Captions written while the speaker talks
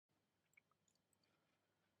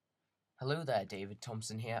Hello there, David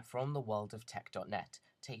Thompson here from theworldoftech.net,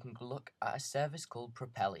 taking a look at a service called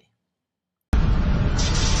Propelly.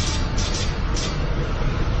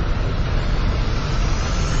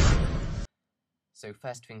 So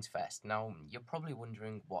first things first, now you're probably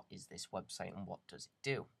wondering what is this website and what does it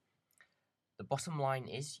do? The bottom line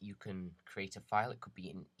is you can create a file. It could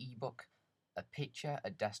be an ebook, a picture,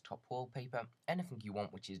 a desktop wallpaper, anything you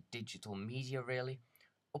want which is digital media really.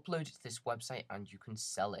 Upload it to this website and you can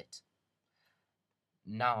sell it.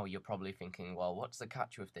 Now you're probably thinking, well, what's the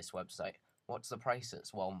catch with this website? What's the prices?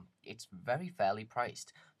 Well, it's very fairly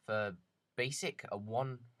priced. For basic,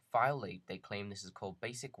 one file, they claim this is called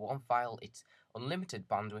basic, one file, it's unlimited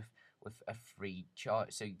bandwidth with a free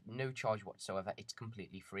charge, so no charge whatsoever, it's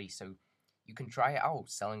completely free. So you can try it out,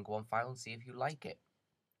 selling one file and see if you like it.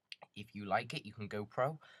 If you like it, you can go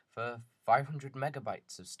pro for 500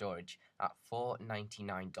 megabytes of storage at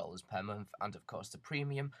 $4.99 per month, and of course the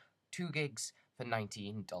premium 2 gigs for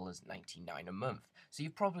 $19.99 a month. So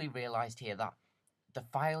you've probably realized here that the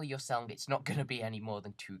file you're selling, it's not going to be any more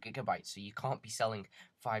than 2 gigabytes, so you can't be selling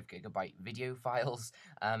 5 gigabyte video files.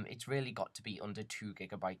 It's really got to be under 2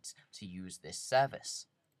 gigabytes to use this service.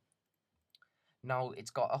 Now,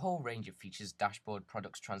 it's got a whole range of features: dashboard,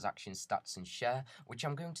 products, transactions, stats, and share, which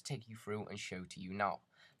I'm going to take you through and show to you now.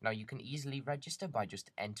 Now, you can easily register by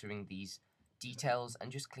just entering these details and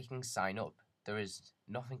just clicking sign up. There is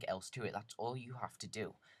nothing else to it. That's all you have to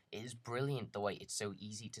do. It is brilliant the way it's so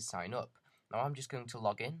easy to sign up. Now, I'm just going to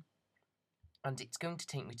log in, and it's going to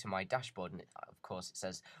take me to my dashboard, and of course it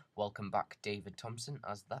says, "Welcome back, David Thompson,"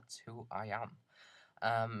 as that's who I am.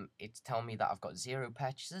 It's telling me that I've got 0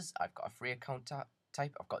 purchases, I've got a free account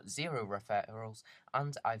type, I've got 0 referrals,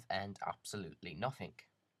 and I've earned absolutely nothing.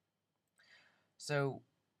 So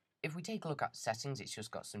if we take a look at settings, it's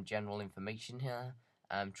just got some general information here,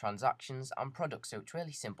 transactions and products, so it's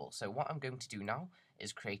really simple. So what I'm going to do now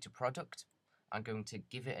is create a product. I'm going to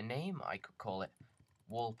give it a name. I could call it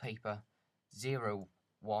wallpaper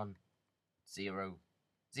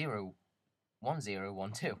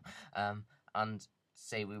 0101012, and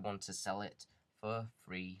say we want to sell it for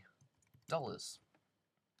 $3.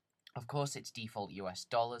 Of course, it's default US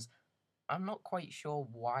dollars. I'm not quite sure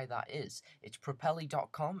why that is. It's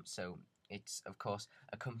Propelly.com, so it's of course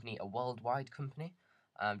a company, a worldwide company.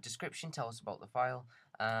 Description: tell us about the file.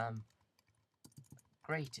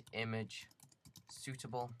 Great image,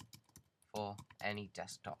 suitable for any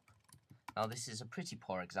desktop. Now this is a pretty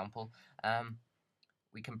poor example.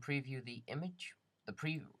 We can preview the image.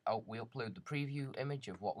 We upload the preview image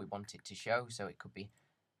of what we want it to show, so it could be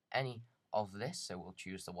any of this, so we'll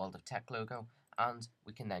choose the World of Tech logo, and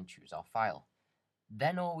we can then choose our file.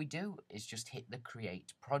 Then all we do is just hit the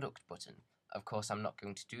Create Product button. Of course, I'm not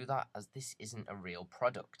going to do that as this isn't a real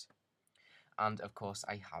product. And of course,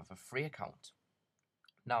 I have a free account.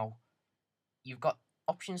 Now, you've got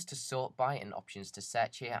options to sort by and options to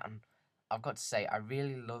search here, and I've got to say, I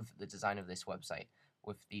really love the design of this website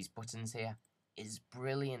with these buttons here. It's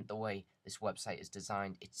brilliant the way this website is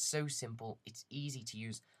designed. It's so simple, it's easy to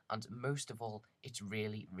use, and most of all, it's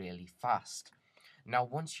really, really fast. Now,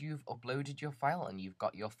 once you've uploaded your file and you've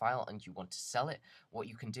got your file and you want to sell it, what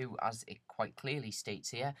you can do, as it quite clearly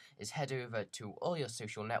states here, is head over to all your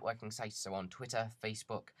social networking sites, so on Twitter,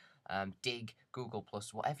 Facebook, Dig, Google+,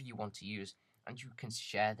 whatever you want to use, and you can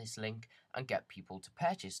share this link and get people to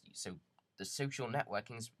purchase. So the social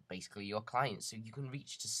networking is basically your clients, so you can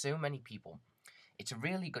reach to so many people. It's a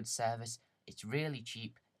really good service, it's really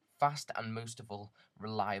cheap, fast, and most of all,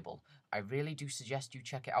 reliable. I really do suggest you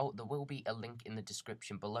check it out. There will be a link in the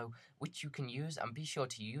description below which you can use, and be sure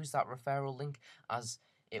to use that referral link as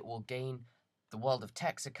it will gain the World of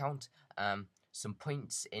Tech's account some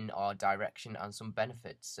points in our direction and some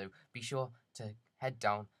benefits. So be sure to head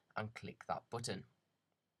down and click that button.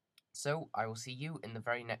 So I will see you in the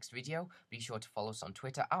very next video. Be sure to follow us on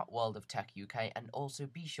Twitter at World of Tech UK, and also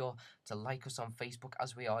be sure to like us on Facebook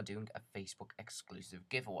as we are doing a Facebook exclusive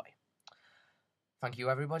giveaway. Thank you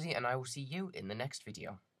everybody, and I will see you in the next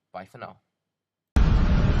video. Bye for now.